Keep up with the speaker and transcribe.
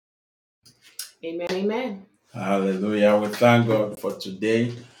Amen. Amen. Hallelujah. We thank God for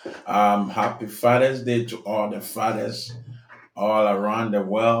today. Happy Father's Day to all the fathers all around the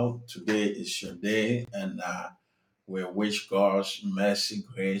world. Today is your day, and we wish God's mercy,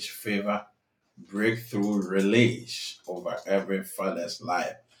 grace, favor, breakthrough, release over every father's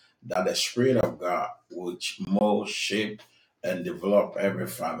life. That the Spirit of God which mold, shape, and develop every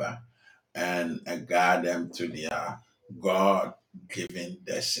father and guide them to their God given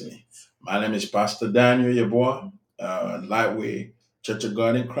destiny. My name is Pastor Daniel Yeboah, Lightway Church of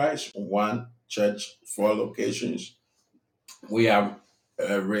God in Christ, one church, four locations. We have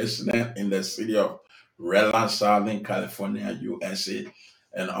a resident in the city of Redland, Southern California, USA,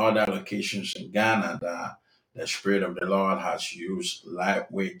 and other locations in Ghana that the Spirit of the Lord has used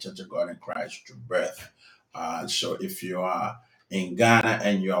Lightway Church of God in Christ to birth. So if you are in Ghana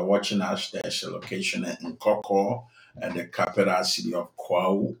and you are watching us, there's a location in Koko and the capital city of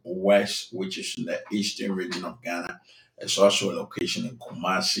Kwau West, which is in the eastern region of Ghana. There's also a location in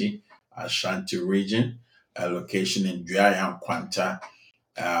Kumasi, Ashanti region, a location in Dwyer Quanta.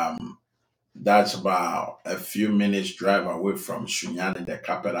 Um, that's about a few minutes drive away from Sunyani, the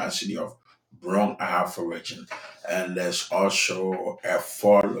capital city of Brong Ahafo region. And there's also a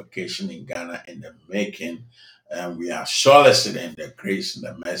fourth location in Ghana in the making. And we are soliciting the grace and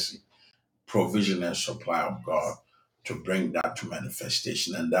the mercy, provision and supply of God to bring that to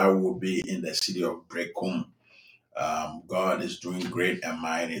manifestation. And that will be in the city of Brekum. God is doing great and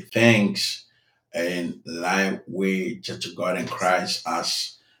mighty things in Lightway Church of God in Christ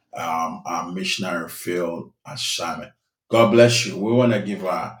as our missionary field assignment. God bless you. We want to give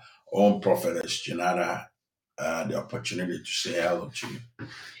our own prophetess, Janada, the opportunity to say hello to you.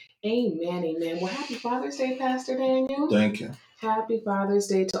 Amen. Amen. Well, happy Father's Day, Pastor Daniel. Thank you. Happy Father's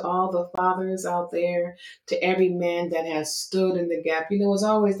Day to all the fathers out there, to every man that has stood in the gap. You know, it's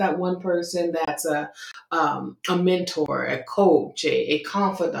always that one person that's a mentor, a coach, a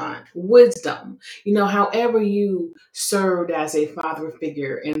confidant, wisdom. You know, however you served as a father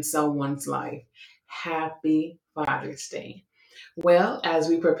figure in someone's life. Happy Father's Day. Well, as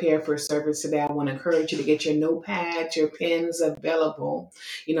we prepare for service today, I want to encourage you to get your notepads, your pens available.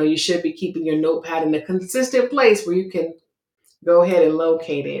 You know, you should be keeping your notepad in a consistent place where you can go ahead and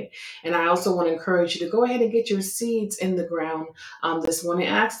locate it. And I also want to encourage you to go ahead and get your seeds in the ground this morning.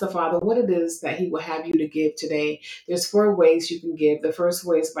 Ask the Father what it is that He will have you to give today. There's four ways you can give. The first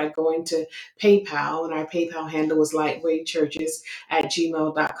way is by going to PayPal, and our PayPal handle is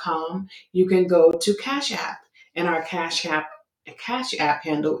lightweightchurches@gmail.com. You can go to Cash App, and our Cash App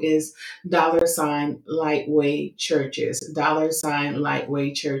handle is $lightweight churches,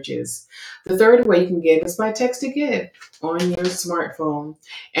 $lightweight churches. The third way you can give is by text to give on your smartphone.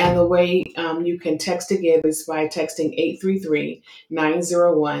 And the way you can text to give is by texting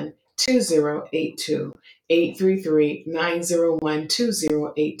 833-901-2082.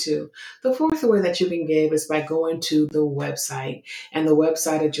 833-901-2082. The fourth way that you can give is by going to the website. And the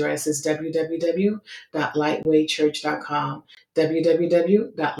website address is www.lightweightchurch.com.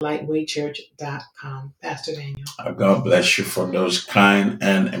 www.lightweightchurch.com. Pastor Daniel. God bless you for those kind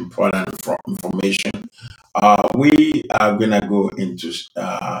and important information. We are gonna go into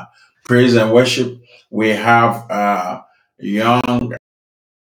praise and worship. We have young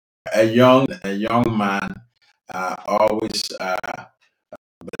a young man always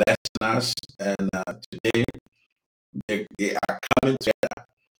blessing us, and today they are coming together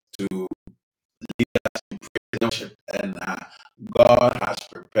to worship, and God has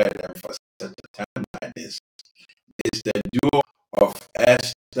prepared them for such a time like this. It's the duo of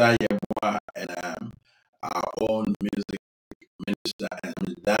Esther Yeboah and our own music minister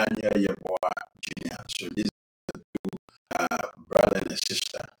and Daniel Yeboah Jr. So this brother and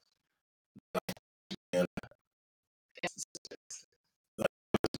sister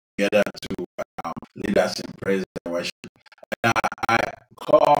together to lead us in praise and worship. And I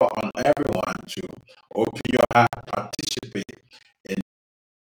call on everyone to open your heart, participate in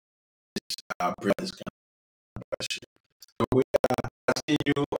praise and worship. So we are asking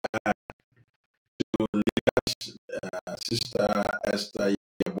you to lead us, Sister Esther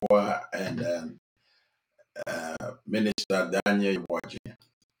Yeboah and Minister Daniel Yeboah Jr.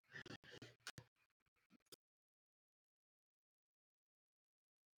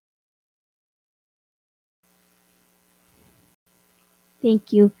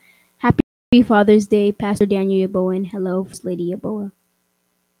 Thank you. Happy Father's Day, Pastor Daniel Yeboah, and hello, First Lady Yeboah.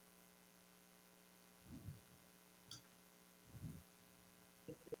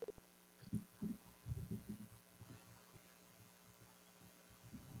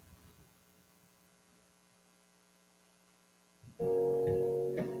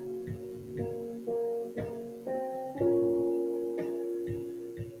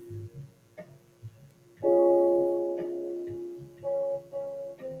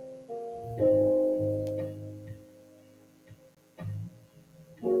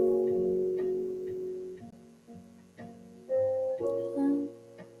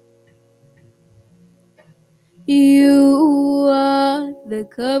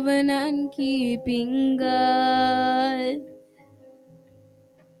 covenant keeping God.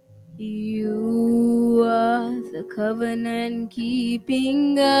 You are the covenant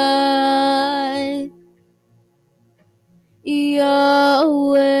keeping God.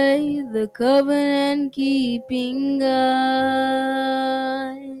 Yahweh, the covenant keeping God.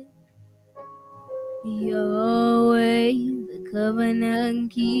 Yahweh, the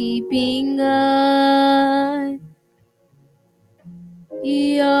covenant keeping God.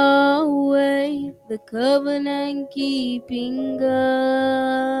 Yahweh, the covenant keeping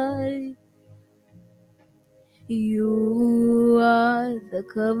God. You are the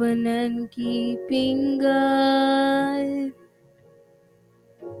covenant keeping God.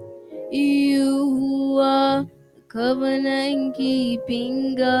 You are the covenant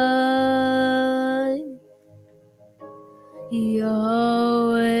keeping God.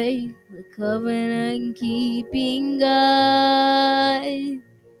 Yahweh, the covenant keeping God.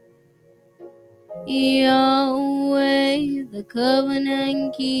 Yahweh, the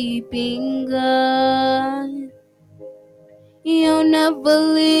covenant keeping God. You'll never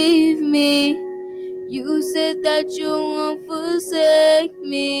leave me. You said that you won't forsake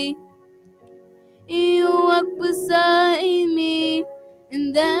me. You walk beside me,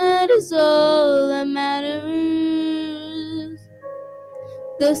 and that is all that matters.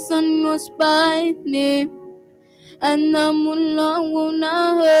 The sun will spite me, and the moonlight will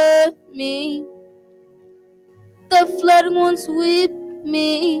not hurt me. The flood won't sweep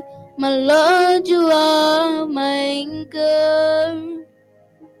me. My Lord, you are my anchor.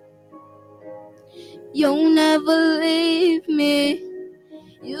 You'll never leave me.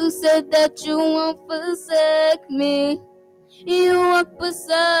 You said that you won't forsake me. You walk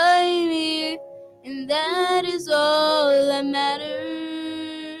beside me, and that is all that matters.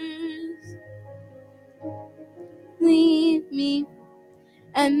 Leave me,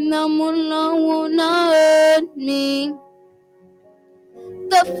 and the moonlight will not hurt me.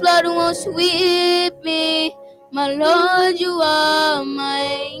 The flood won't sweep me. My Lord, you are my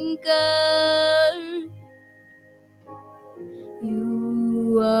anchor.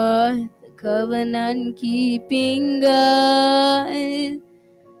 You are the covenant keeping God.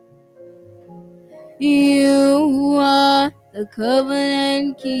 You are the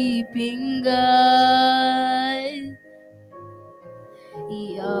covenant keeping God.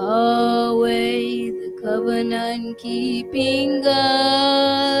 Yahweh, the covenant keeping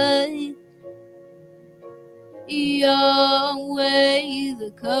God. Yahweh,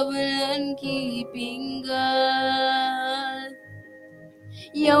 the covenant keeping God.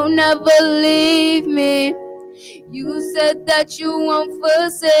 You'll never leave me. You said that you won't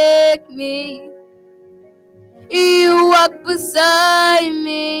forsake me. You walk beside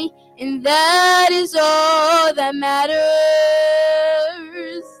me, and that is all that matters.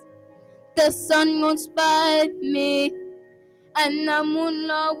 The sun won't spite me, and the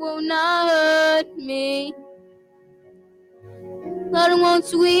moonlight will not hurt me. God won't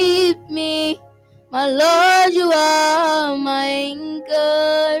sweep me. My Lord, you are my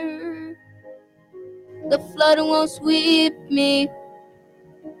anchor. The flood won't sweep me.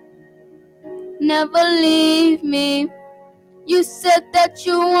 Never leave me. You said that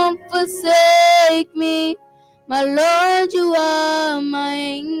you won't forsake me. My Lord, you are my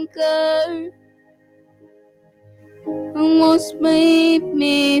anchor. You won't sweep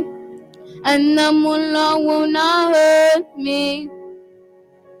me, and the moonlight will not hurt me.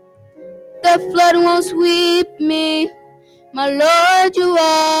 The flood won't sweep me. My Lord, you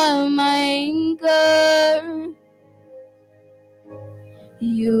are my anchor.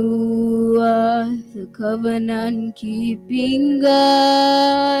 You are the covenant keeping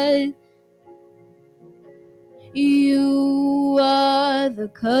God. You are the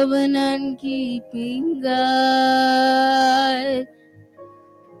covenant keeping God.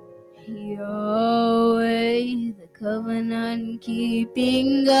 Yahweh, the covenant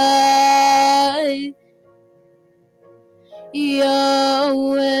keeping God.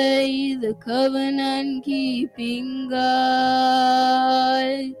 Yahweh, the covenant keeping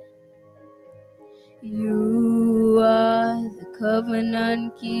God. You are the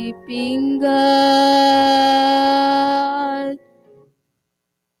covenant keeping God.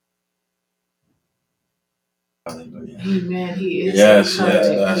 Hallelujah. Amen. He is Yes, a yes,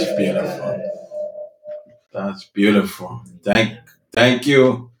 covenant that's keeping beautiful. God. That's beautiful. Thank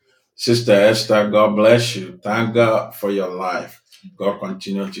you, Sister Esther. God bless you. Thank God for your life. God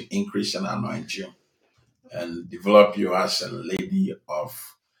continue to increase and anoint you and develop you as a lady of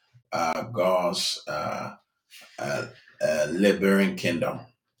God's liberating kingdom.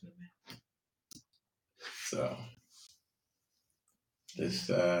 So This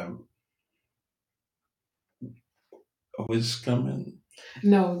who's coming?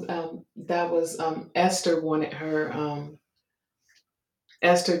 No, that was Esther wanted her.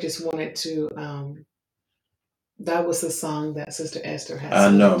 Esther just wanted to. That was the song that Sister Esther had I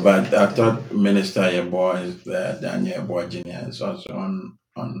know, selected. but I thought Minister Yeboah is there. Daniel Yeboah Jr. is also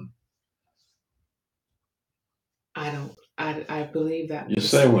on. I don't. I believe that You was.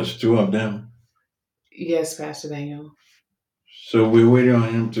 said it was two of them, Yes, Pastor Daniel. so we're waiting on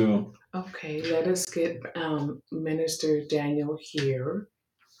him to. Okay, let us get Minister Daniel here.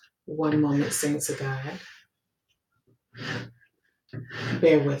 One moment, saints of God.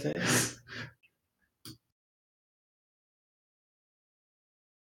 Bear with us.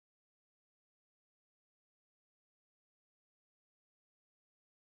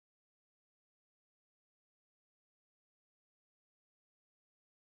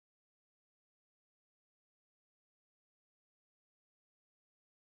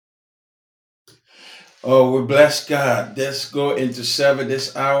 Oh, we bless God. Let's go into service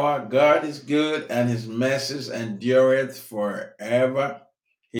this hour. God is good and his mercies endureth forever.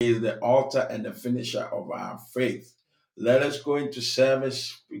 He is the author and the finisher of our faith. Let us go into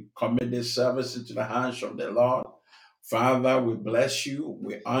service. We commit this service into the hands of the Lord. Father, we bless you.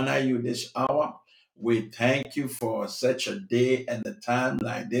 We honor you this hour. We thank you for such a day and a time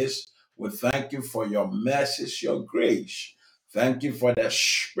like this. We thank you for your mercies, your grace. Thank you for the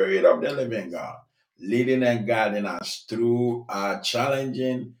Spirit of the living God leading and guiding us through our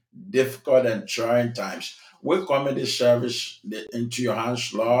challenging, difficult, and trying times. We commit this service into your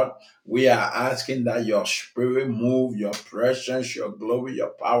hands, Lord. We are asking that your spirit move, your presence, your glory, your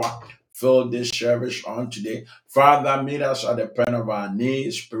power. Fill this service on today. Father, meet us at the point of our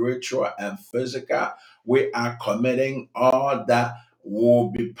needs, spiritual and physical. We are committing all that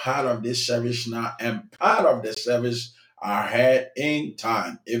will be part of this service now and part of the service ahead in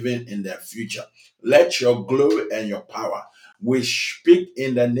time, even in the future. Let your glory and your power. We speak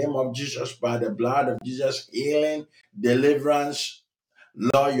in the name of Jesus by the blood of Jesus, healing, deliverance.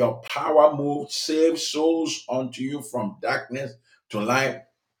 Lord, your power moves, save souls unto you from darkness to light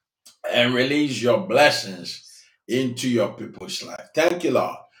and release your blessings into your people's life. Thank you,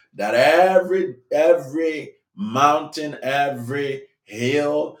 Lord, that every mountain, every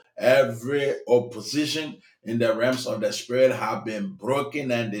hill, every opposition in the realms of the spirit have been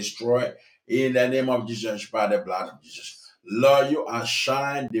broken and destroyed in the name of Jesus by the blood of Jesus. Lord, you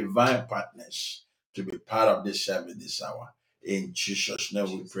assign divine partners to be part of this service this hour. In Jesus'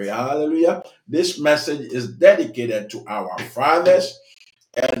 name we pray. Hallelujah. This message is dedicated to our fathers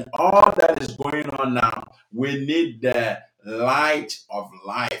and all that is going on now. We need the light of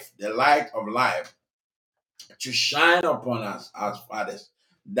life, the light of life to shine upon us as fathers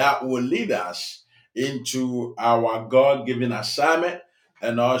that will lead us into our God given assignment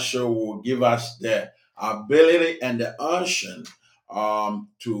and also will give us the ability and the unction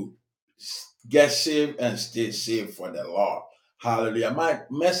to get saved and stay safe for the Lord. Hallelujah. My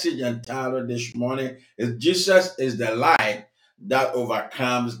message and title this morning is Jesus is the light that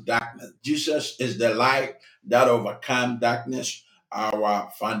overcomes darkness. Jesus is the light that overcomes darkness. Our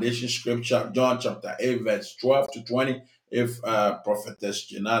foundation scripture, John chapter 8, verse 12 to 20. If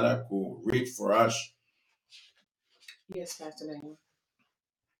Prophetess Janata could read for us. Yes, Pastor Daniel.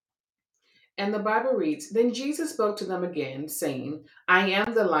 And the Bible reads, Then Jesus spoke to them again, saying, I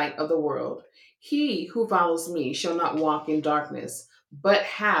am the light of the world. He who follows me shall not walk in darkness, but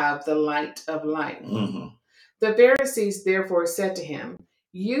have the light of life. Mhm. The Pharisees therefore said to him,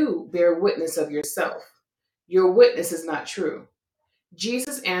 You bear witness of yourself. Your witness is not true.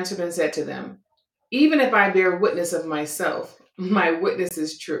 Jesus answered and said to them, Even if I bear witness of myself, my witness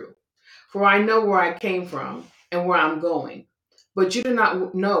is true. For I know where I came from and where I'm going. But you do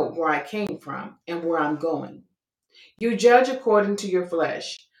not know where I came from and where I'm going. You judge according to your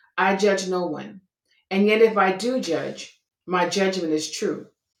flesh. I judge no one. And yet, if I do judge, my judgment is true.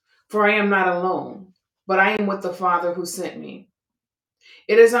 For I am not alone, but I am with the Father who sent me.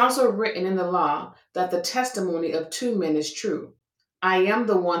 It is also written in the law that the testimony of two men is true. I am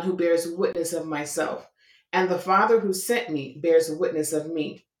the one who bears witness of myself, and the Father who sent me bears witness of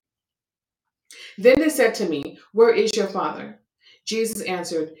me. Then they said to me, Where is your Father? Jesus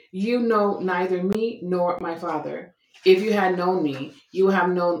answered, You know neither me nor my Father. If you had known me, you would have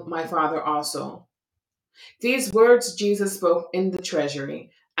known my Father also. These words Jesus spoke in the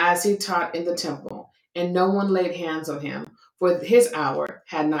treasury as he taught in the temple, and no one laid hands on him, for his hour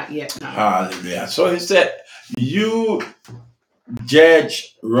had not yet come. Hallelujah. So he said, You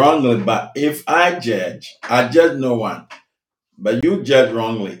judge wrongly, but if I judge no one. But you judge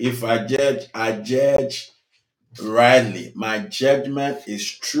wrongly. If I judge rightly. My judgment is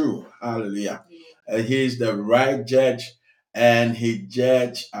true. Hallelujah. He is the right judge, and he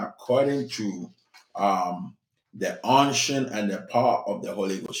judged according to um, the unction and the power of the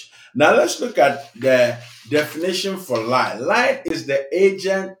Holy Ghost. Now let's look at the definition for light. Light is the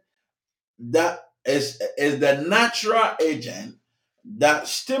agent that is the natural agent that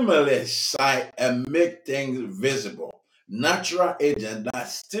stimulates sight and make things visible. Natural agent that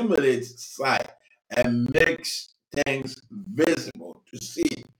stimulates sight and makes things visible to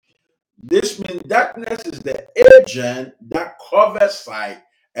see. This means darkness is the agent that covers sight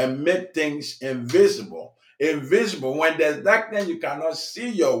and make things invisible. Invisible. When there's darkness, you cannot see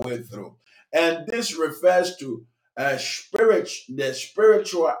your way through. And this refers to the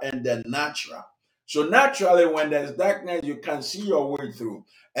spiritual and the natural. So naturally, when there's darkness, you can see your way through.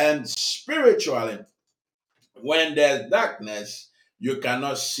 And spiritually, when there's darkness, you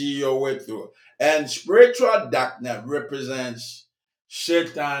cannot see your way through. And spiritual darkness represents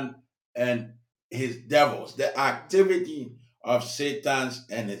Satan and his devils, the activity of Satan's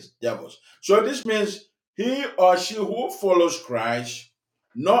and his devils. So this means he or she who follows Christ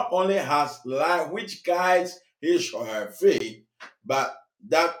not only has light which guides his or her faith, but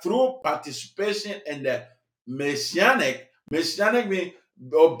that through participation in the messianic means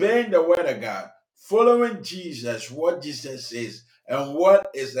obeying the word of God, following Jesus, what Jesus says, and what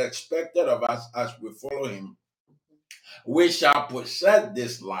is expected of us as we follow him, we shall possess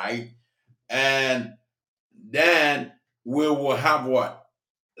this light, and then we will have what?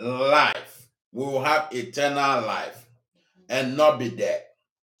 Life. We will have eternal life and not be dead.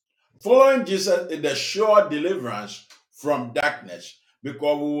 Following Jesus is the sure deliverance from darkness,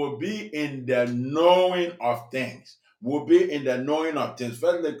 because we will be in the knowing of things. We'll be in the knowing of things.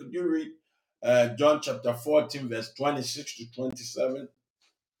 Firstly, could you read John chapter 14, verse 26 to 27?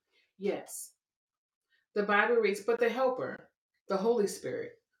 Yes. The Bible reads, "But the Helper, the Holy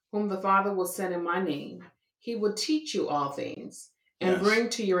Spirit, whom the Father will send in my name, he will teach you all things and Yes. bring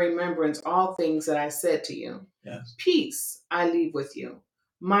to your remembrance all things that I said to you. Yes. Peace I leave with you.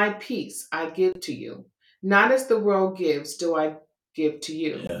 My peace I give to you. Not as the world gives, do I give to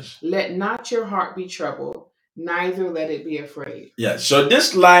you. Yes. Let not your heart be troubled, neither let it be afraid." Yes. So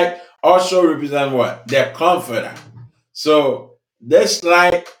this light also represents what? The comforter. So this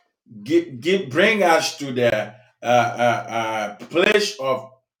light bring us to the place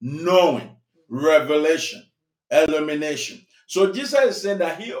of knowing, revelation, illumination. So Jesus is saying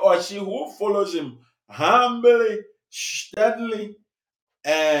that he or she who follows him humbly, steadily,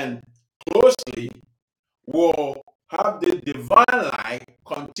 and closely will have the divine light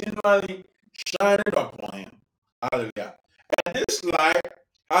continually shining upon him. Hallelujah. And this light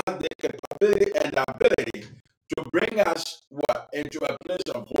has the capability and ability to bring us what? Into a place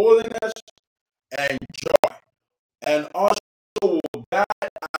of holiness and joy, and also will guide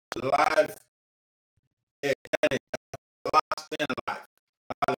our life, eternity, lasting life.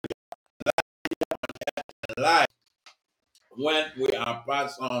 Life when we are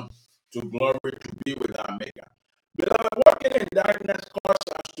passed on to glory to be with our Maker. Beloved, walking in darkness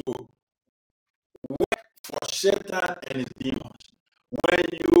causes us to work for Satan and his demons. When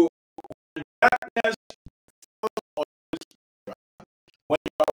you darkness on when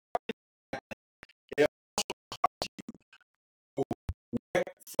you are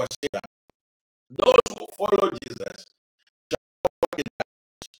work for Satan, those who follow Jesus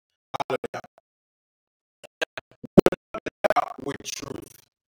with truth,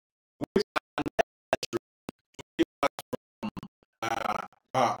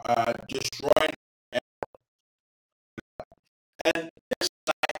 destroying, and this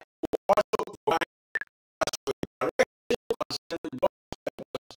also provides concerning God's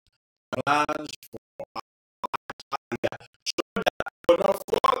plans will not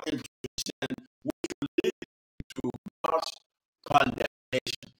fall into sin, which will lead to God's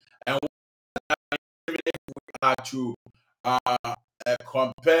condemnation. And even if we are to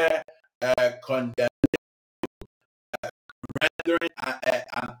compare condemn, rendering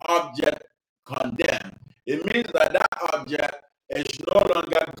an object condemned, it means that that object is no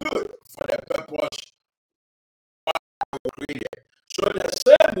longer good for the purpose we created. So the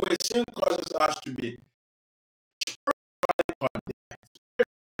same way sin causes us to be condemned.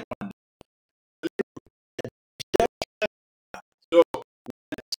 So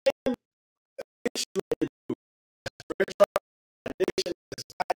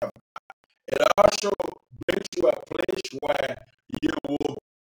it also brings you a place where you will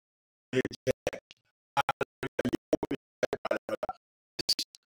be checked.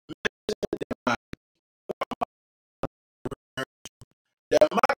 The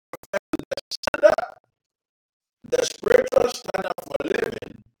mark of the standard the spiritual standard for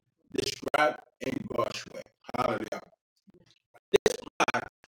living described in God's word. Hallelujah. This mark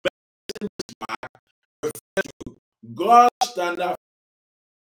refers to God's standard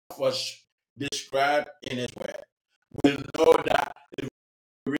for described in His word. We know that if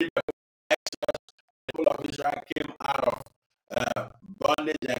we read the Exodus, the people of Israel came out of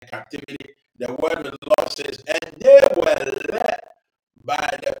bondage and captivity. The word of the Lord says, and they were led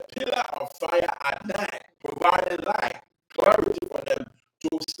by the pillar of fire at night, providing light, clarity for them to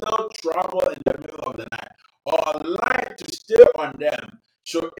still travel in the middle of the night, or light to stay on them.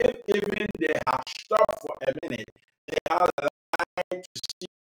 So if even they have stopped for a minute, they have light to see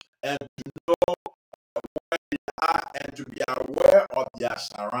and to know where they are and to be aware of their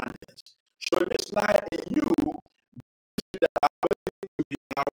surroundings. So this light in you is the ability to be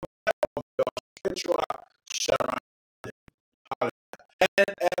aware of your spiritual surroundings.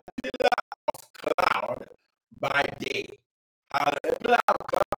 And a pillar of cloud by day. A pillar of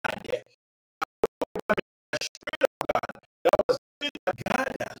cloud by day. The Spirit of God that was the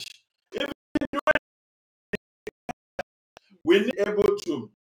guidance. Even during we need able to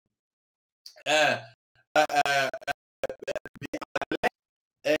be alert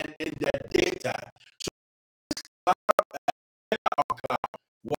and in the daytime. So this pillar of cloud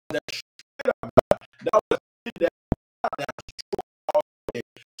was the Spirit of God that was in the that all day.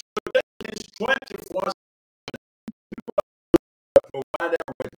 So that means 24 provided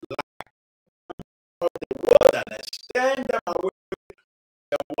with light of the wilderness, stand them away from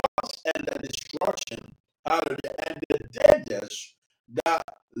the wars and the destruction, hallelujah, and the dangers that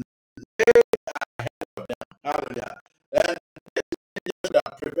lay ahead of them, hallelujah, and the dangers that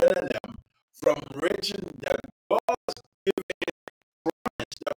prevented them from reaching the God's given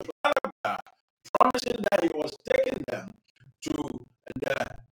promise, the plan of God, promising that He was taking them to the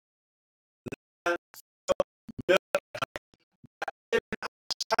land of milk and even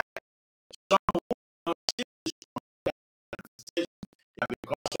outside some who not see this manifestation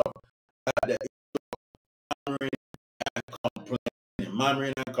because of the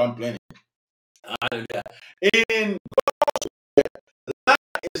murmuring and complaining. Hallelujah. In God's word,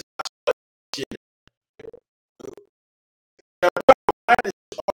 light is associated. The word is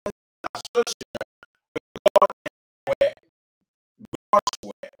always associated with God's word. God's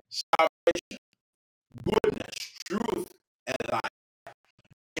word, salvation, goodness, truth, and life.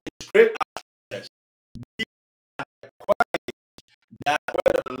 It's great access. These are the qualities that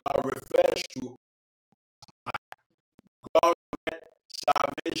word of the Lord refers to God's word,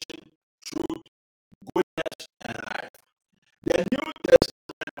 salvation, truth, goodness, and life. The New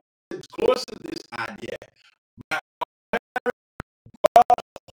Testament closes this idea by God's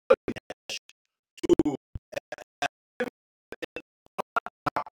holiness to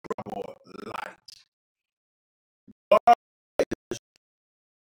unapproachable light. God is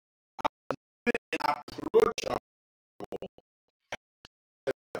approachable.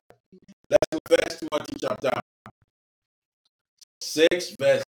 Let's do First Timothy chapter 6,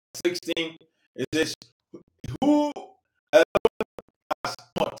 verse 16. It says, who alone has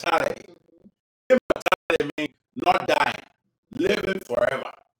immortality? Immortality means not dying, living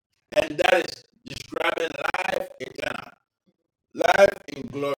forever. And that is describing life eternal, life in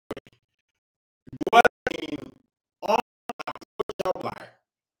glory, dwelling in unapproachable light,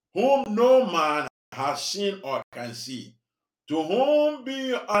 whom no man has seen or can see, to whom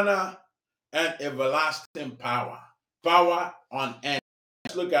be honor and everlasting power, power on earth.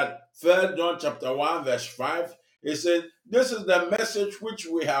 Let's look at 3 John chapter 1, verse 5. It says, this is the message which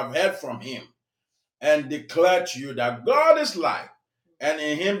we have heard from him and declare to you that God is light, and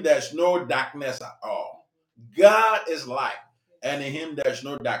in him there's no darkness at all. God is light, and in him there's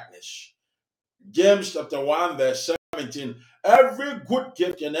no darkness. James chapter 1, verse 17. Every good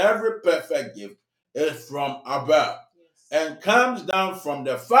gift and every perfect gift is from above and comes down from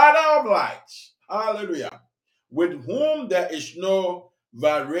the Father of lights. Hallelujah. With whom there is no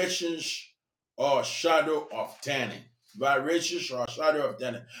variations or shadow of turning. Variations or shadow of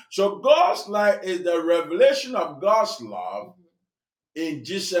turning. So God's light is the revelation of God's love in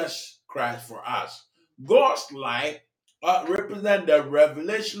Jesus Christ for us. God's light represents the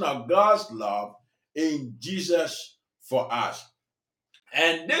revelation of God's love in Jesus for us.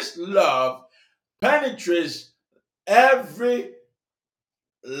 And this love penetrates every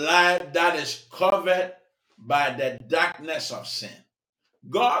life that is covered by the darkness of sin.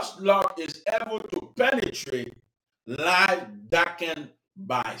 God's love is able to penetrate life darkened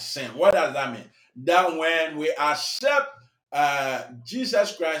by sin. What does that mean? That when we accept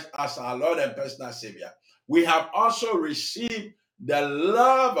Jesus Christ as our Lord and personal Savior, we have also received the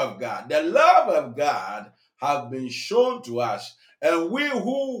love of God. The love of God have been shown to us, and we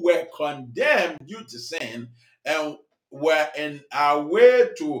who were condemned due to sin and were in our way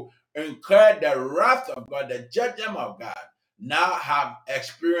to incur the wrath of God, the judgment of God, now have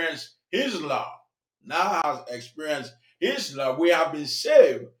experienced his love. Now have experienced his love. We have been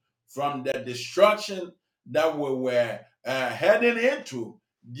saved from the destruction that we were heading into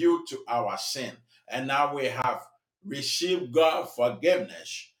due to our sin. And now we have received God's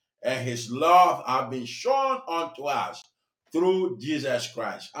forgiveness, and his love have been shown unto us through Jesus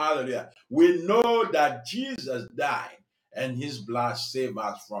Christ. Hallelujah. We know that Jesus died and his blood saved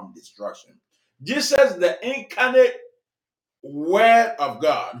us from destruction. Jesus, the incarnate word of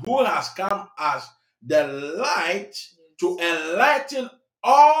God, who has come as the light to enlighten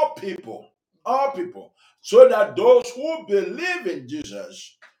all people, so that those who believe in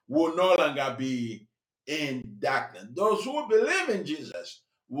Jesus will no longer be in darkness. Those who believe in Jesus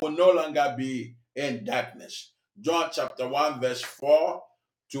will no longer be in darkness. John chapter 1, verse 4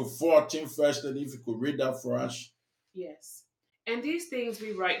 to 14, first, and if you could read that for us. Yes. And these things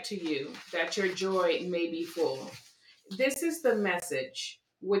we write to you, that your joy may be full. This is the message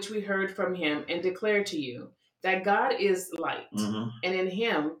which we heard from him and declare to you, that God is light, and in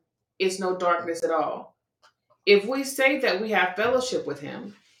him is no darkness at all. If we say that we have fellowship with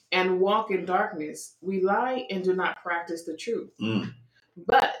him and walk in darkness, we lie and do not practice the truth.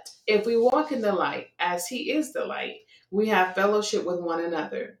 But if we walk in the light, as he is the light, we have fellowship with one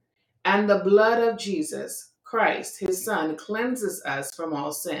another. And the blood of Jesus Christ, his son, cleanses us from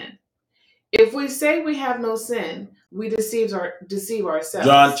all sin. If we say we have no sin, we deceive ourselves.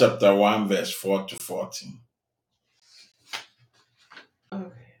 John chapter 1, verse 4 to 14.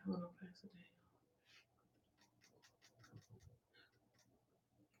 Okay, hold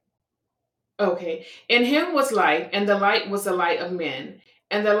on. Okay. In him was light, and the light was the light of men.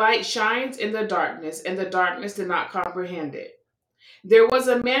 And the light shines in the darkness, and the darkness did not comprehend it. There was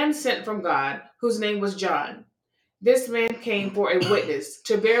a man sent from God, whose name was John. This man came for a witness,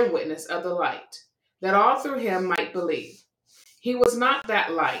 to bear witness of the light, that all through him might believe. He was not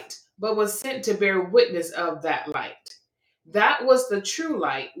that light, but was sent to bear witness of that light. That was the true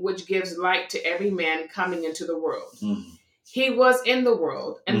light, which gives light to every man coming into the world. He was in the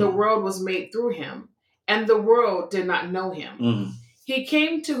world, and the world was made through him, and the world did not know him. He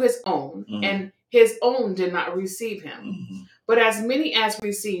came to his own, and his own did not receive him. But as many as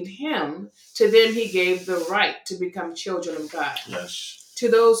received him, to them he gave the right to become children of God. Yes. To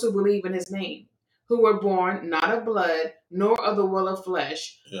those who believe in his name, who were born not of blood, nor of the will of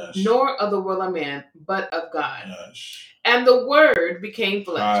flesh, nor of the will of man, but of God. Yes. And the word became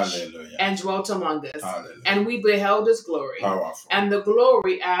flesh, Hallelujah, and dwelt among us. Hallelujah. And we beheld his glory. Powerful. And the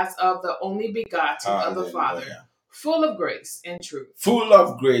glory as of the only begotten of the Father, Hallelujah. full of grace and truth. Full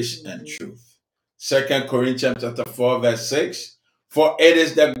of grace and truth. 2 Corinthians chapter 4, verse 6. For it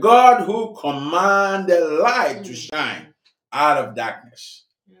is the God who command the light to shine out of darkness,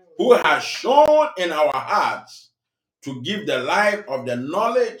 who has shown in our hearts to give the light of the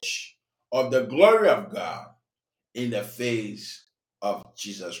knowledge of the glory of God in the face of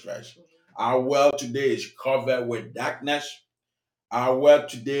Jesus Christ. Our world today is covered with darkness. Our world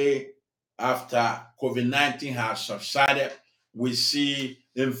today, after COVID-19 has subsided, we see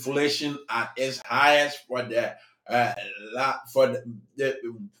inflation at its highest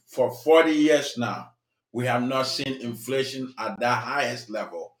for 40 years now. We have not seen inflation at that highest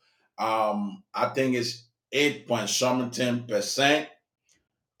level. I think it's 8.something%.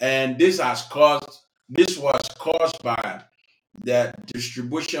 And this was caused by the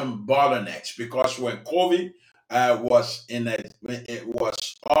distribution bottlenecks, because when COVID was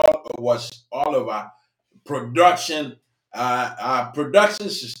all over, production production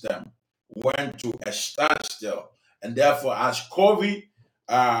system went to a standstill, and therefore as COVID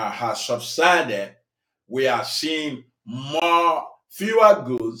has subsided, we are seeing fewer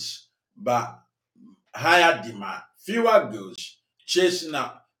goods but higher demand, fewer goods chasing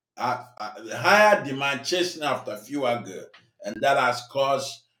up higher demand chasing after fewer goods, and that has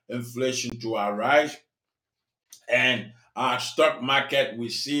caused inflation to arise. And our stock market, we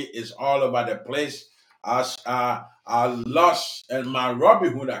see, is all over the place. As our loss in my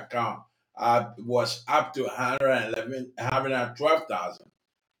Robinhood account was up to 112,000.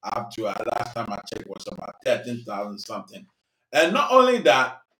 Up to last time I checked was about 13,000 something. And not only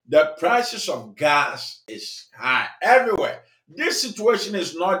that, the prices of gas is high everywhere. This situation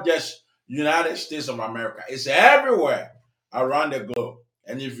is not just United States of America; it's everywhere around the globe.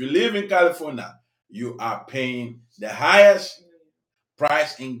 And if you live in California, you are paying the highest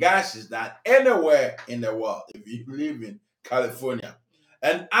price in gases than anywhere in the world if you live in California.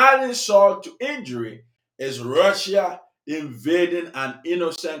 And adding salt to injury is Russia invading an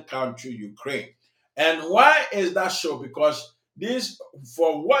innocent country, Ukraine. And why is that so? Because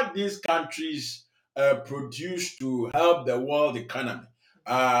for what these countries produce to help the world economy.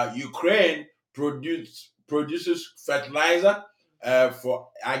 Ukraine produces fertilizer for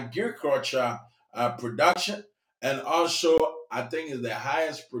agriculture production, and also I think is the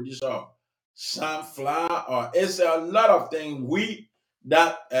highest producer of sunflower, or it's a lot of things wheat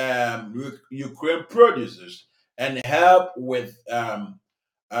that Ukraine produces and help with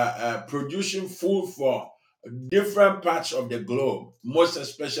producing food for different parts of the globe, most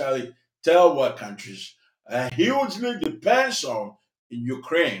especially third world countries, hugely depends on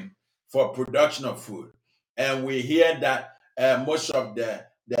Ukraine for production of food. And we hear that most of the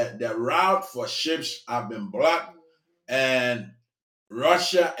route for ships have been blocked, and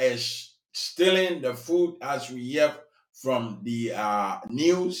Russia is stealing the food, as we hear from the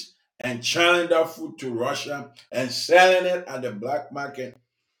news, and channeling that food to Russia and selling it at the black market.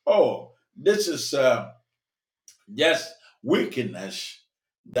 Oh, this is just wickedness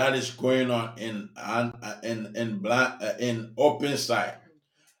that is going on in open sight.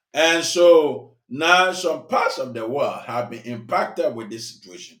 And so now some parts of the world have been impacted with this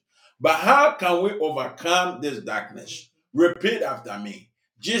situation. But how can we overcome this darkness? Repeat after me.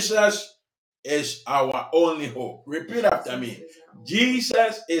 Jesus is our only hope. Repeat after me.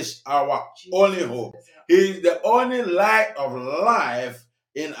 Jesus is our only hope. He is the only light of life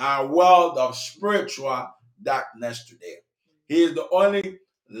in our world of spiritual darkness today. He is the only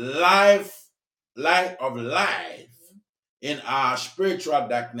light of life in our spiritual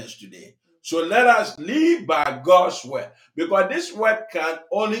darkness today. So let us live by God's word, because this word can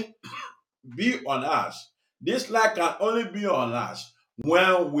only be on us. This light can only be on us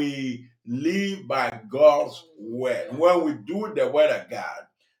when we live by God's word. When we do the word of God,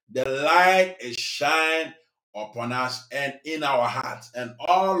 the light is shine upon us and in our hearts and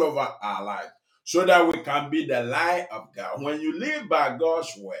all over our life, so that we can be the light of God. When you live by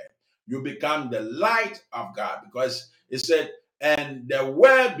God's word, you become the light of God, because it said, and the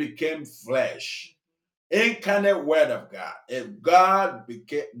word became flesh, incarnate word of God. If God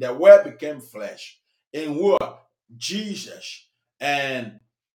became, the word became flesh in what? Jesus. And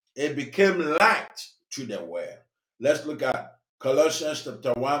it became light to the word. Let's look at Colossians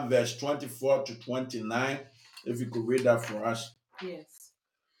chapter 1, verse 24 to 29. If you could read that for us. Yes.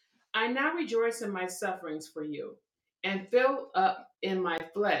 I now rejoice in my sufferings for you, and fill up in my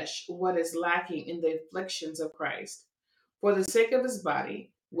flesh what is lacking in the afflictions of Christ, for the sake of his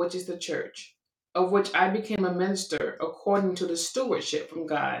body, which is the church, of which I became a minister according to the stewardship from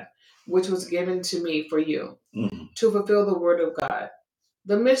God, which was given to me for you, to fulfill the word of God,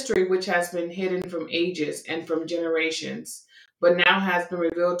 the mystery which has been hidden from ages and from generations, but now has been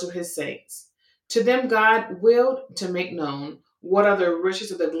revealed to his saints. To them God willed to make known what are the riches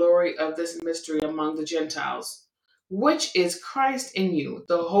of the glory of this mystery among the Gentiles, which is Christ in you,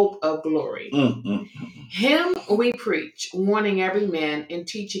 the hope of glory. Him we preach, warning every man and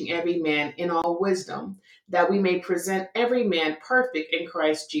teaching every man in all wisdom, that we may present every man perfect in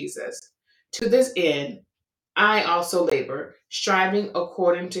Christ Jesus. To this end, I also labor, striving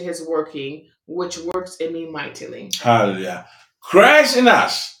according to his working, which works in me mightily. Hallelujah. Christ in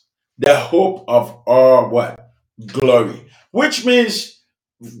us, the hope of all what? Glory. Which means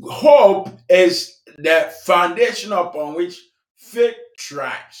hope is the foundation upon which faith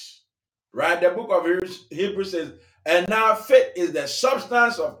thrives. Right? The book of Hebrews says, and now faith is the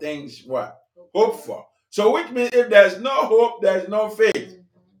substance of things what? Hope for. So which means if there's no hope, there's no faith.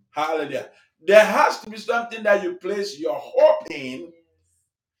 Hallelujah. There has to be something that you place your hope in,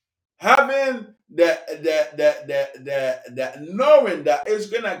 having the knowing that it's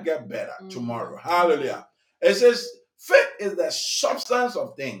gonna get better tomorrow. Hallelujah. It says faith is the substance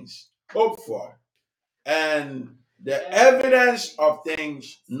of things hoped for, and the evidence of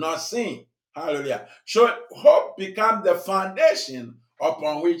things not seen. Hallelujah. So hope becomes the foundation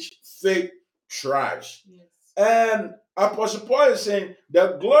upon which faith thrives. Yes. And Apostle Paul is saying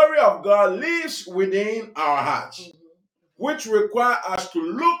the glory of God lives within our hearts, which require us to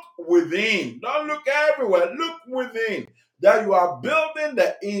look within. Don't look everywhere. Look within. That you are building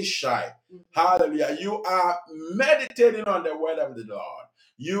the inside. Hallelujah. You are meditating on the word of the Lord.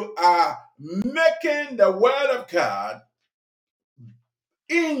 You are making the word of God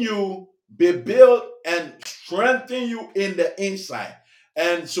in you be built and strengthen you in the inside.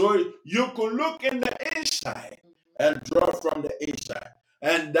 And so you could look in the inside and draw from the inside.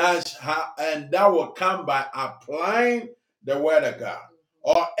 And that will come by applying the word of God.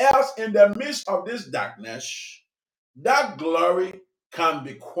 Or else in the midst of this darkness, that glory can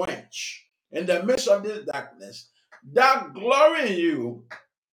be quenched. in the midst of this darkness, that glory in you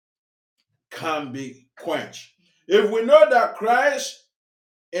can be quenched. If we know that Christ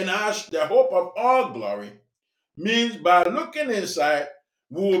in us, the hope of all glory, means by looking inside,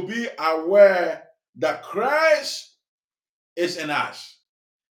 we will be aware that Christ is in us.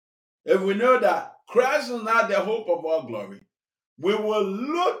 If we know that Christ is not the hope of all glory, we will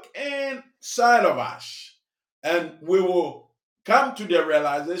look inside of us and we will come to the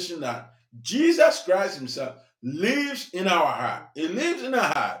realization that Jesus Christ himself lives in our heart. He lives in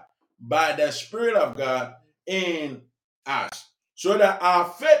our heart by the Spirit of God in us, so that our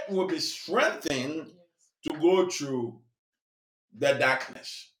faith will be strengthened to go through the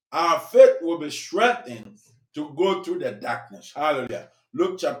darkness. Our faith will be strengthened to go through the darkness. Hallelujah.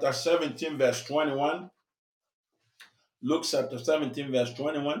 Luke chapter 17, verse 21. Luke chapter 17, verse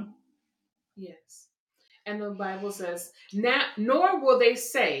 21. Yes. And the Bible says, "Now, nor will they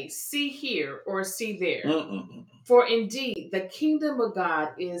say, see here or see there. For indeed, the kingdom of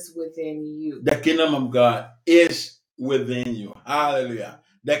God is within you." The kingdom of God is within you. Hallelujah.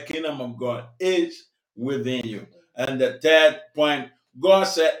 The kingdom of God is within you. And the third point, God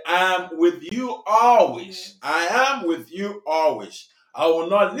said, I am with you always. I am with you always. I will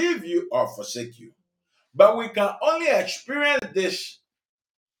not leave you or forsake you. But we can only experience this.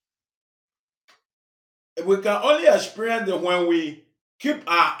 We can only experience it when we keep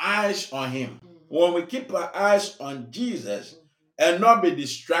our eyes on him. When we keep our eyes on Jesus and not be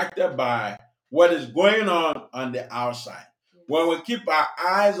distracted by what is going on the outside. When we keep our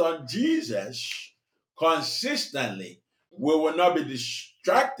eyes on Jesus consistently, we will not be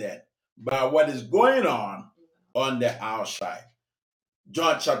distracted by what is going on the outside.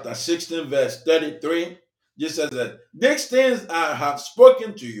 John chapter 16, verse 33, Jesus said, these things I have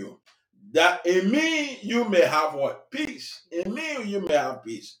spoken to you, that in me you may have what? Peace. In me you may have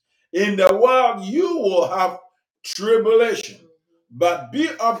peace. In the world you will have tribulation, but be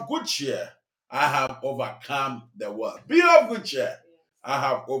of good cheer. I have overcome the world. Be of good cheer. I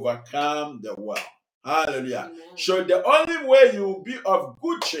have overcome the world. Hallelujah. Amen. So the only way you will be of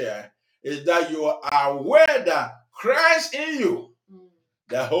good cheer is that you are aware that Christ in you,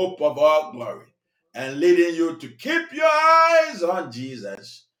 the hope of all glory, and leading you to keep your eyes on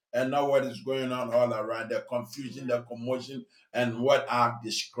Jesus and not what is going on all around, the confusion, the commotion, and what I've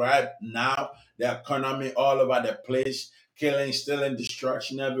described now, the economy all over the place, killing, stealing,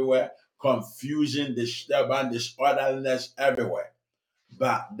 destruction everywhere, confusion, disturbance, disorderliness everywhere.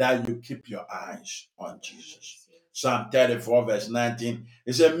 But that you keep your eyes on Jesus. Psalm 34, verse 19,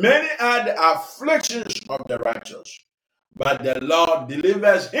 it says, many are the afflictions of the righteous, but the Lord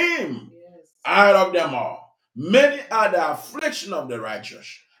delivers him out of them all. Many are the affliction of the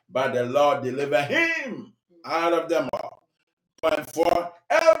righteous, but the Lord delivers him out of them all. And for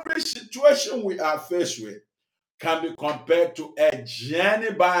every situation we are faced with can be compared to a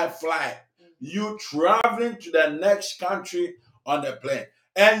journey by flight. You traveling to the next country on the plane,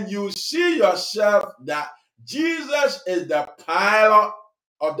 and you see yourself that Jesus is the pilot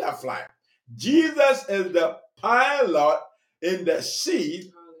of that flight. Jesus is the pilot in the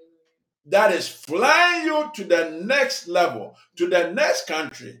seat that is flying you to the next level, to the next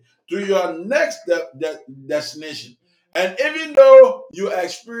country, to your next destination. And even though you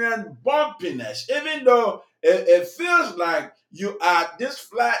experience bumpiness, even though it feels like this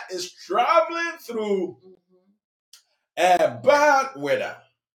flight is traveling through a bad weather,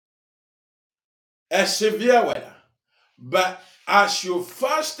 a severe weather, but as you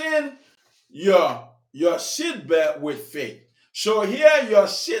fasten your seatbelt with faith. So here your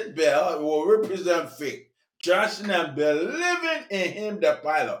seatbelt will represent faith, trusting and believing in him, the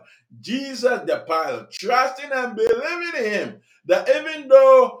pilot. Jesus, the pilot, trusting and believing in him, that even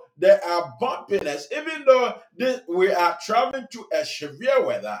though there are bumpiness, even though we are traveling to a severe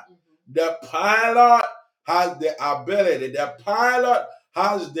weather, the pilot has the ability, the pilot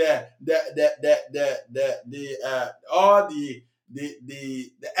has the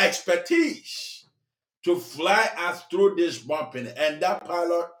expertise to fly us through this bumping, and that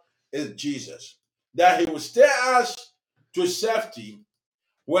pilot is Jesus. That he will steer us to safety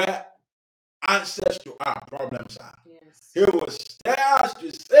where answers to our problems are. Yes. He will steer us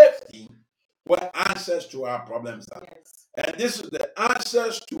to safety where answers to our problems are. Yes. And this is the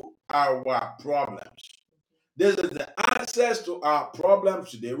answers to our problems. This is the answers to our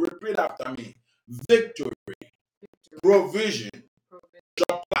problems today. Repeat after me. Victory, provision,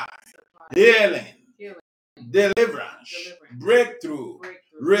 supply, healing, deliverance, breakthrough,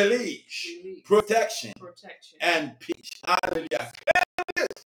 release, protection, and peace. Hallelujah.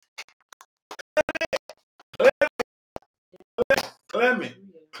 Claim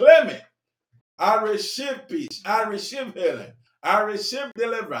it. I receive peace. I receive healing. I receive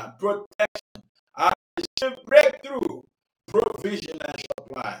deliverance, protection. I receive breakthrough, provision, and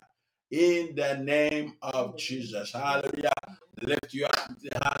supply. In the name of Jesus. Hallelujah. Lift you up in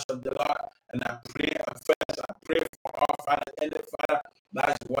the hands of the Lord. And I pray first. I pray for all Father and the Father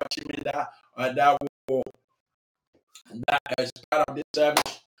that's watching me that is part of this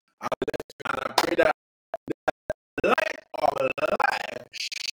service. I lift you and I pray that the light of life,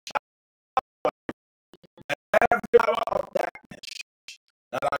 every hour of darkness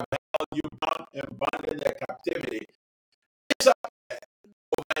that I've held you bound in bondage and captivity, it's up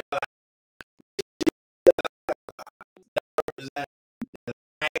over your life. That represents the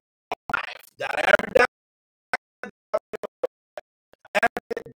light of life. That every darkness,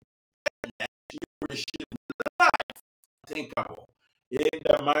 every darkness you receive life thinkable. In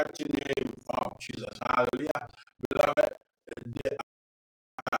the mighty name of Jesus. Hallelujah. Beloved, as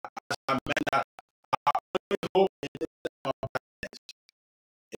I meant that our only hope in this time of darkness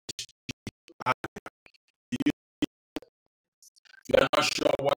is you. If you're not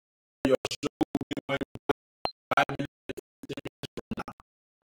sure what your soul will be when 5 minutes, 15 minutes from now,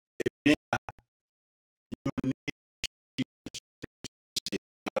 it means that you need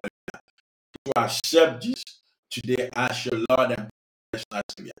to accept Jesus today as your Lord and personal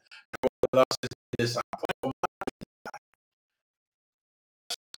Savior. The Lord says it is appointed.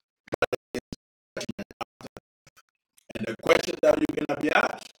 And the question that you're going to be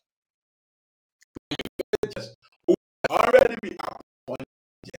asked is who already be appointed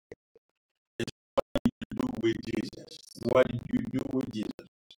is what did you do with Jesus? What did you do with Jesus?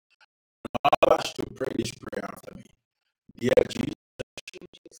 All of us to pray this prayer after me. Dear Jesus,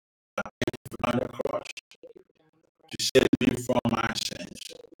 I thank you on the cross to save me from my sins.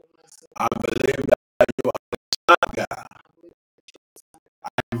 I believe that you are the Son of God. I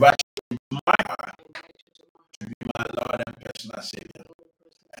invite you into my heart to be my Lord and personal Savior.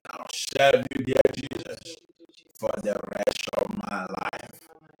 And I'll serve you, dear Jesus, for the rest of my life.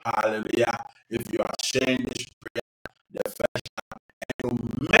 Hallelujah. If you are saying this prayer the first time and you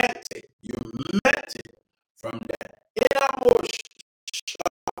meant it from the innermost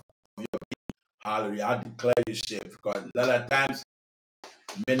of your being, hallelujah, I declare you saved. Because a lot of times,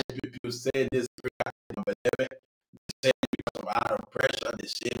 many people say this prayer, but they say it because of out of pressure, they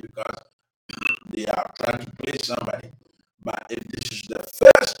say it because they are trying to please somebody. But if this is the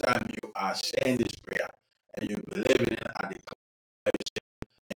first time you are saying this prayer and you believe in it, I declare you saved.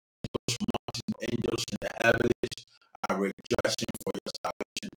 Angels in the heavens are rejoicing for your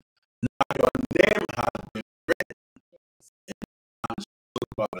salvation. Now your name has been written in the Lamb's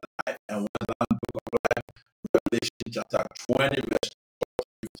Book of Life. And when the Lamb's Book of Life, Revelation chapter 20, verse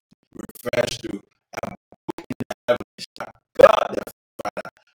 12 refers to a book in the heavens that God the Father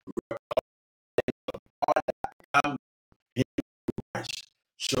recorded all that come in Christ.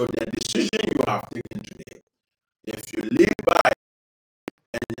 So the decision you have taken today, if you live by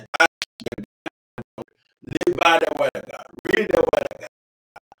and ask live by the word of God, read the word of God,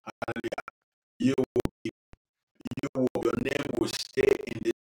 hallelujah, your name will stay in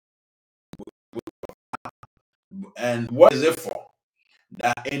this book. And what is it for?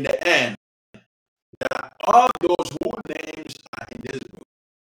 That in the end, that all those whose names are in this book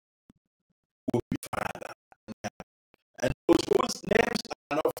will be found out. And those whose names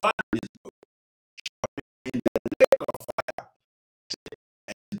are not found in this book shall be in the lake of fire.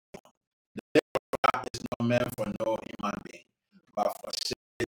 The lake of fire is not meant for no human being, but for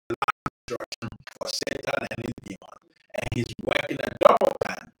destruction, for Satan and his demon. And he's working a double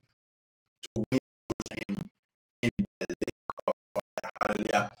time to win him in the lake of fire.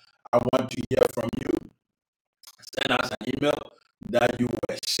 Hallelujah. I want to hear from you. Send us an email that you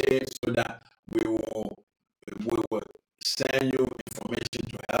were saved so that we will send you information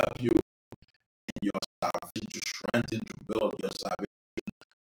to help you in your salvation, to strengthen, to build your salvation.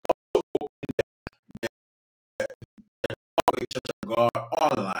 Also, open the Lightweight Church of God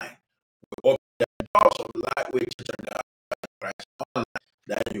online. We open the doors of Lightweight Church of God in Christ online,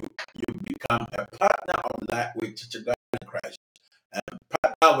 that you become a partner of Lightweight Church of God in Christ and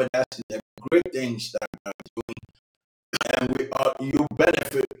partner with us in the great things that God is doing. And you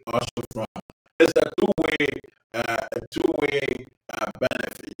benefit also from. It's a two-way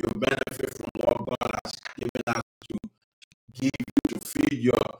benefit. You benefit from what God has given us to give you, to feed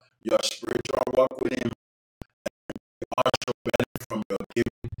your spiritual walk with Him. And you also benefit from your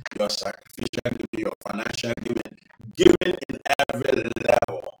giving, your sacrificial giving, your financial giving in every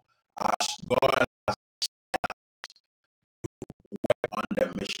level as God has worked on the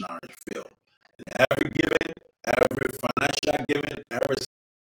missionary field. And every giving, every financial giving, every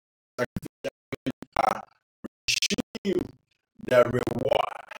sacrificial giving you the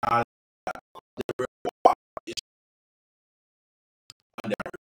reward. Hallelujah. The reward is on the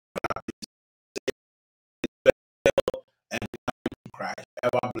and Christ.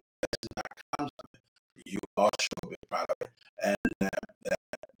 Ever blessing that comes with it, you also be part of it. And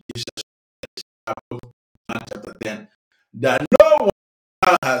Jesus chapter 10 that no one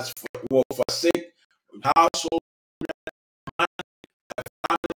has will forsake household, family,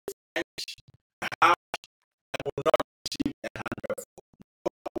 friends, house, and will not receive a hundredfold.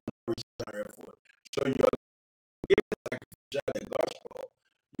 Receive a hundredfold. So you're giving like the gospel,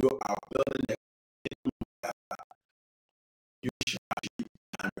 you are building the kingdom of God. You shall receive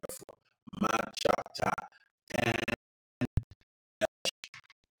a hundredfold. Mark chapter 10,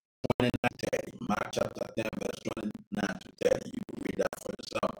 29 to 30. Mark chapter 10, verse 29 to 30. You can read that for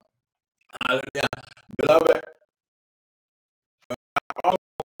yourself. Hallelujah. Beloved, I also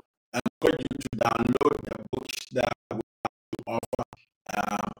encourage you to download the books that we offer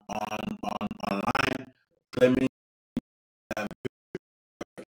online. Claiming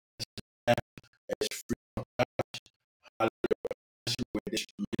it's free of charge. Hallelujah. With this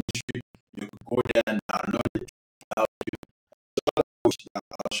ministry, you can go there and download it to help you. So the books that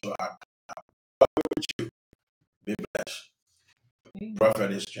also are with you. Be blessed. Amen.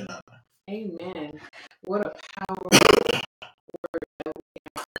 Prophetess Jonathan. Amen. What a powerful word that we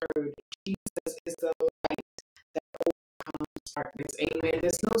have heard. Jesus is the light that overcomes darkness. Amen.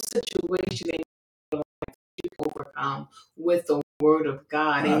 There's no situation in your life that you can overcome with the word of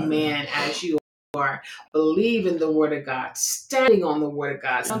God. Amen. As you are believing the word of God, standing on the word of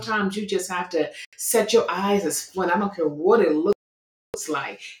God. Sometimes you just have to set your eyes as flint. I don't care what it looks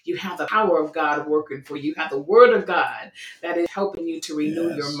like. You have the power of God working for you. You have the word of God that is helping you to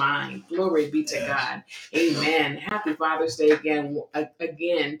renew your mind. Glory be to God. Amen. Happy Father's Day again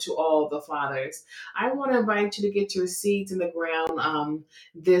to all the fathers. I want to invite you to get your seeds in the ground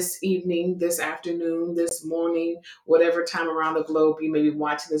this evening, this afternoon, this morning, whatever time around the globe you may be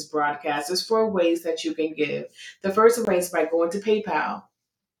watching this broadcast. There's 4 ways that you can give. The first way is by going to PayPal.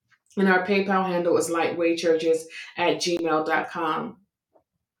 And our PayPal handle is lightweightchurches@gmail.com.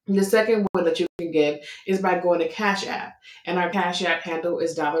 The second one that you can give is by going to Cash App. And our Cash App handle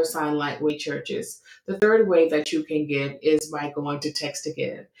is $Lightweight Churches. The third way that you can give is by going to Text to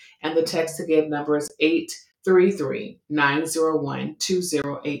Give. And the Text to Give number is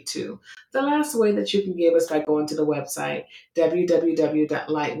 833-901-2082. The last way that you can give is by going to the website,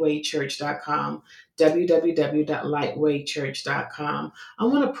 www.lightweightchurch.com, www.lightweightchurch.com. I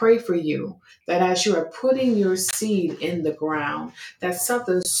want to pray for you that as you are putting your seed in the ground, that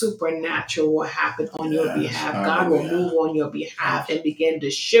something supernatural will happen on your behalf. God will move on your behalf and begin to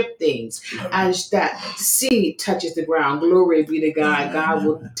shift things as that seed touches the ground. Glory be to God. God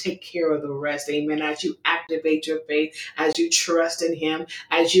will take care of the rest. Amen. As you activate your faith, as you trust in Him,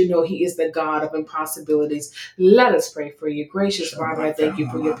 as you know He is the God of impossibilities. Let us pray for you. Gracious Father, I thank you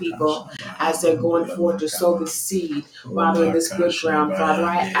for your people as they're going forth to sow the seed, Father, in this good ground. Father,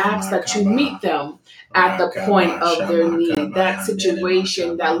 I ask that you meet them at the point of their need. That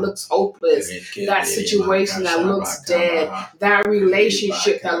situation that looks hopeless, that situation that looks dead, that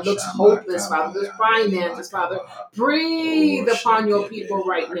relationship that looks hopeless, Father, the finances, Father, breathe upon your people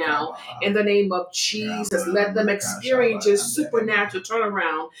right now in the name of Jesus. Let them experience your supernatural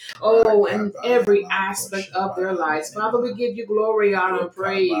turnaround, in every aspect of their lives. Father, we give you glory, honor, and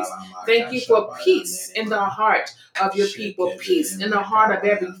praise. Thank you for peace in the heart of your people, peace in the heart of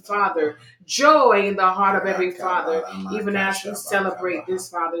every father, joy in the heart of every father, even as we celebrate this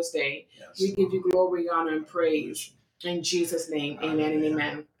Father's Day. We give you glory, honor, and praise. In Jesus' name, amen and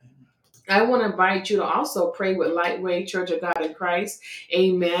amen. I want to invite you to also pray with Lightweight Church of God in Christ.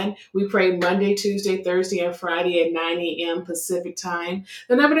 Amen. We pray Monday, Tuesday, Thursday, and Friday at 9 a.m. Pacific time.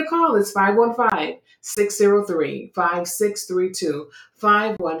 The number to call is 515-603-5632.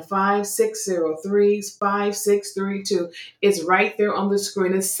 515-603-5632. It's right there on the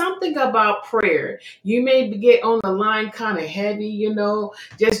screen. It's something about prayer. You may get on the line kind of heavy,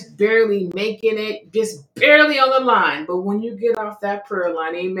 just barely making it, just barely on the line. But when you get off that prayer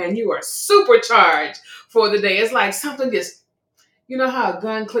line, amen, you are supercharged for the day. It's like something just, how a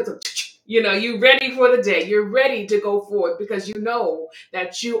gun clicks, you're ready for the day. You're ready to go forward because you know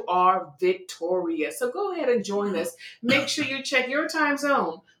that you are victorious. So go ahead and join us. Make sure you check your time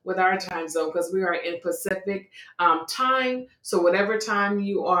zone with our time zone because we are in Pacific time. So whatever time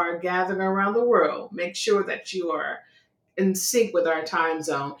you are gathering around the world, make sure that you are in sync with our time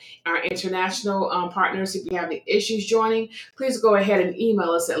zone. Our international partners, if you have any issues joining, please go ahead and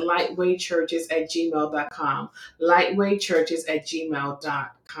email us at lightweightchurches@gmail.com.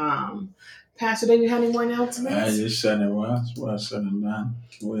 lightweightchurches@gmail.com. Pastor Daniel, you have any more I announcements? just said it well said it, man.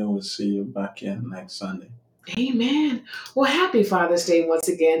 We will see you back here next Sunday. Amen. Well, happy Father's Day once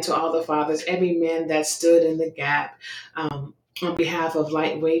again to all the fathers, every man that stood in the gap. On behalf of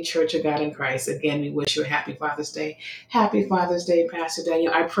Lightweight Church of God in Christ, again, we wish you a happy Father's Day. Happy Father's Day, Pastor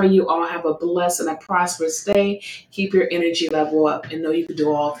Daniel. I pray you all have a blessed and a prosperous day. Keep your energy level up and know you can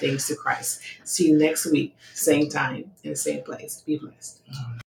do all things through Christ. See you next week, same time, in the same place. Be blessed.